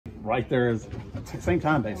right there at the same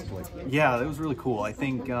time, basically. Yeah, that was really cool. I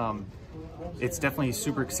think it's definitely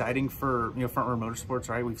super exciting for Front Row Motorsports,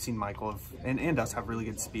 right? We've seen Michael and us have really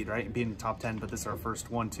good speed, right? Being in the top 10, but this is our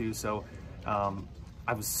first one too. So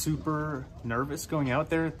I was super nervous going out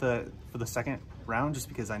there for the second round, just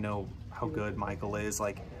because I know how good Michael is.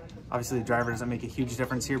 Like, obviously the driver doesn't make a huge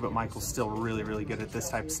difference here, but Michael's still really, really good at this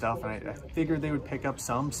type of stuff. And I figured they would pick up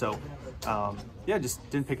some. So yeah, just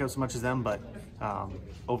didn't pick up as much as them, but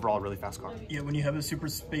overall really fast car. Yeah, when you have a super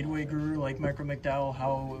speedway guru like Michael McDowell,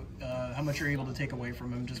 how much you're able to take away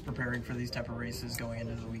from him just preparing for these type of races going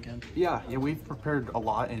into the weekend? Yeah, we've prepared a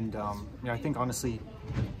lot, and I think honestly,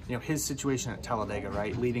 his situation at Talladega,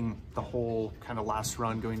 right, leading the whole kind of last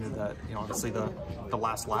run, going to the obviously the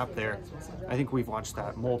last lap there. I think we've watched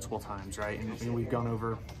that multiple times, right, and we've gone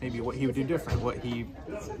over maybe what he would do different, what he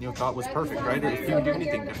thought was perfect, right, or if he would do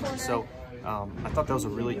anything different. So I thought that was a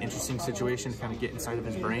really interesting situation to kind of get inside of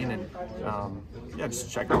his brain and yeah,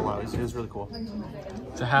 just check it all out. It was really cool.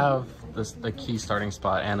 To have the key starting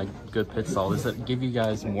spot and a good pit stall, does it give you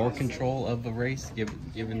guys more control of the race,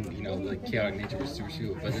 given the chaotic nature of Super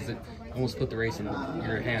Shoot? But does it almost put the race in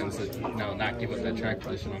your hands to not give up that track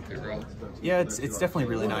position on pit road? Yeah, it's definitely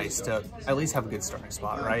really nice to at least have a good starting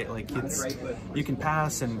spot, right? Like, you can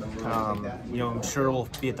pass, and I'm sure we'll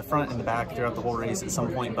be at the front and the back throughout the whole race at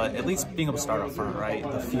some point, but at least being able to start up front, right?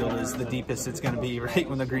 The field is the deepest it's going to be, right,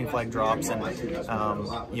 when the green flag drops. And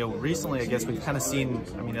recently I guess we've kind of seen,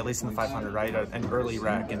 at least in the 500, right, an early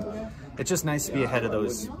wreck, and it's just nice to be ahead of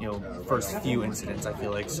those first few incidents, I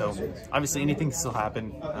feel like. So obviously anything can still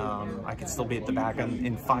happen. I could still be at the back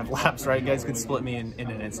in 5 laps, right? Guys could split me in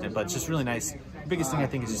an instant, but it's just really nice. The biggest thing I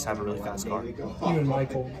think is just have a really fast car. You and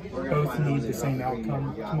Michael both need the same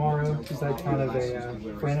outcome tomorrow. Is that kind of a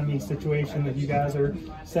frenemy situation that you guys are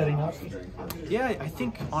setting up? Yeah, I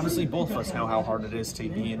think honestly both of us know how hard it is to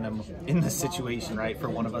be in this situation, right? For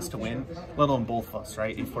one of us to win, let alone both of us,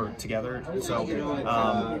 right? If we're together. So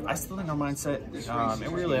I still think our mindset,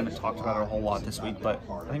 and we really haven't talked about it a whole lot this week, but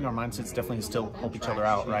I think our mindset's definitely to still help each other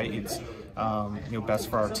out, right? It's best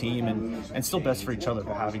for our team and still best for each other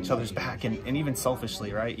to have each other's back, and even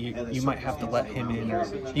selfishly, right? You might have to let him in, or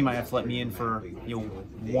he might have to let me in for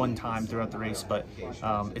one time throughout the race, but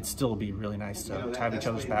it'd still be really nice to have each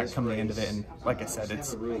other's back come to the end of it. And like I said,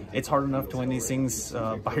 it's hard enough to win these things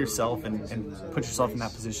by yourself and put yourself in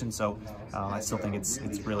that position. So I still think it's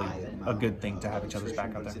really a good thing to have each other's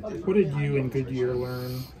back out there. What did you and Goodyear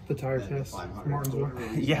learn the tire test from Martinsville?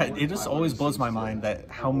 Yeah, it just always blows my mind that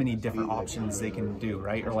how many different options they can do,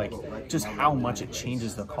 right? Or like just how much it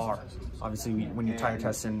changes the car. Obviously, when you're tire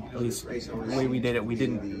testing, at least the way we did it, we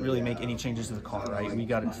didn't really make any changes to the car, right? We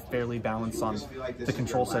got it fairly balanced on the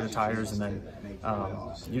control set of tires, and then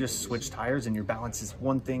you just switch tires and your balance is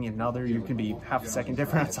one thing and another. You can be half a second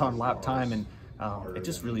difference on lap time, and it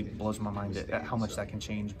just really blows my mind at how much that can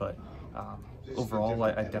change. But overall,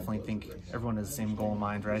 I definitely think everyone has the same goal in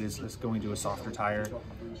mind, right? Is going to a softer tire.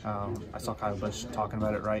 I saw Kyle Busch talking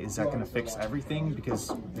about it, right? Is that going to fix everything?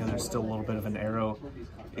 Because there's still a little bit of an aero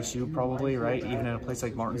issue probably, right? Even at a place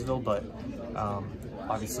like Martinsville, but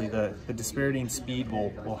obviously the disparity in speed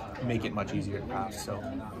will make it much easier to pass. So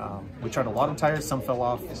we tried a lot of tires, some fell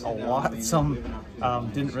off a lot, some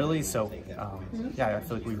didn't really. So yeah, I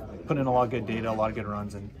feel like we put in a lot of good data, a lot of good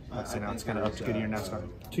runs, and like I say, now it's kind of up to Goodyear and NASCAR.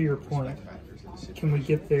 To your point, can we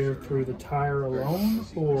get there through the tire alone,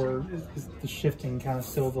 or is the shifting kind of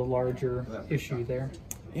still the larger issue there?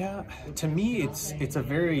 Yeah, to me, it's a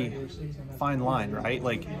very fine line, right?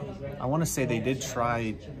 Like, I want to say they did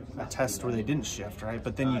try a test where they didn't shift, right?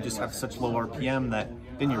 But then you just have such low RPM that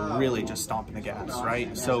then you're really just stomping the gas,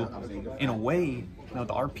 right? So in a way, the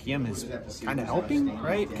RPM is kind of helping,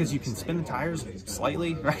 right? Because you can spin the tires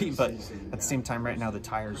slightly, right? But at the same time, right now, the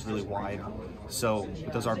tire is really wide. So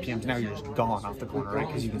with those RPMs, now you're just gone off the corner, right?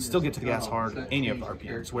 Because you can still get to the gas hard and you have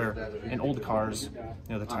RPMs, where in old cars,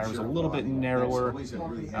 the tire was a little bit narrower,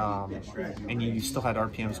 and you still had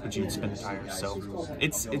RPMs, but you'd spin the tires. So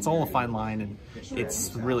it's all a fine line, and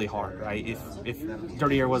it's really hard, right? If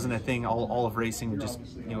dirty air wasn't a thing, all of racing would just,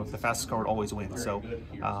 the fastest car would always win. So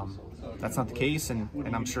that's not the case, and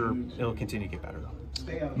I'm sure it'll continue to get better though.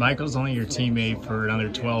 Michael's only your teammate for another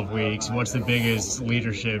 12 weeks. What's the biggest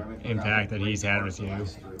leadership impact that he's had with you?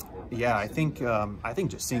 Yeah, I think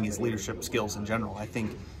just seeing his leadership skills in general, I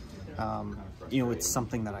think it's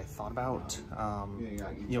something that I thought about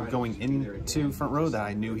going into Front Row, that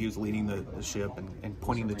I knew he was leading the ship and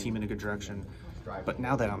pointing the team in a good direction. But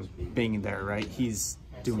now that I'm being there, right, he's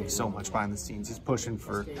doing so much behind the scenes. He's pushing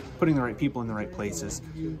for putting the right people in the right places.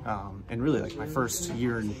 And really, like my first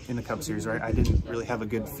year in the Cup Series, right, I didn't really have a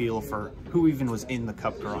good feel for who even was in the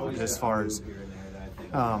Cup garage as far as,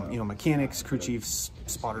 you know, mechanics, crew chiefs,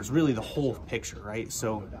 spotters, really the whole picture, right?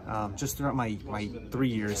 So just throughout my 3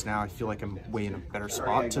 years now, I feel like I'm way in a better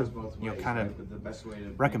spot to, you know, kind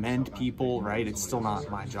of recommend people, right? It's still not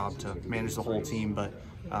my job to manage the whole team, but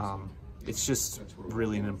it's just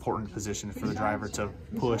really an important position for the driver to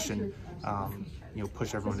push and, you know,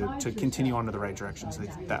 push everyone to continue on to the right directions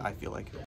that I feel like.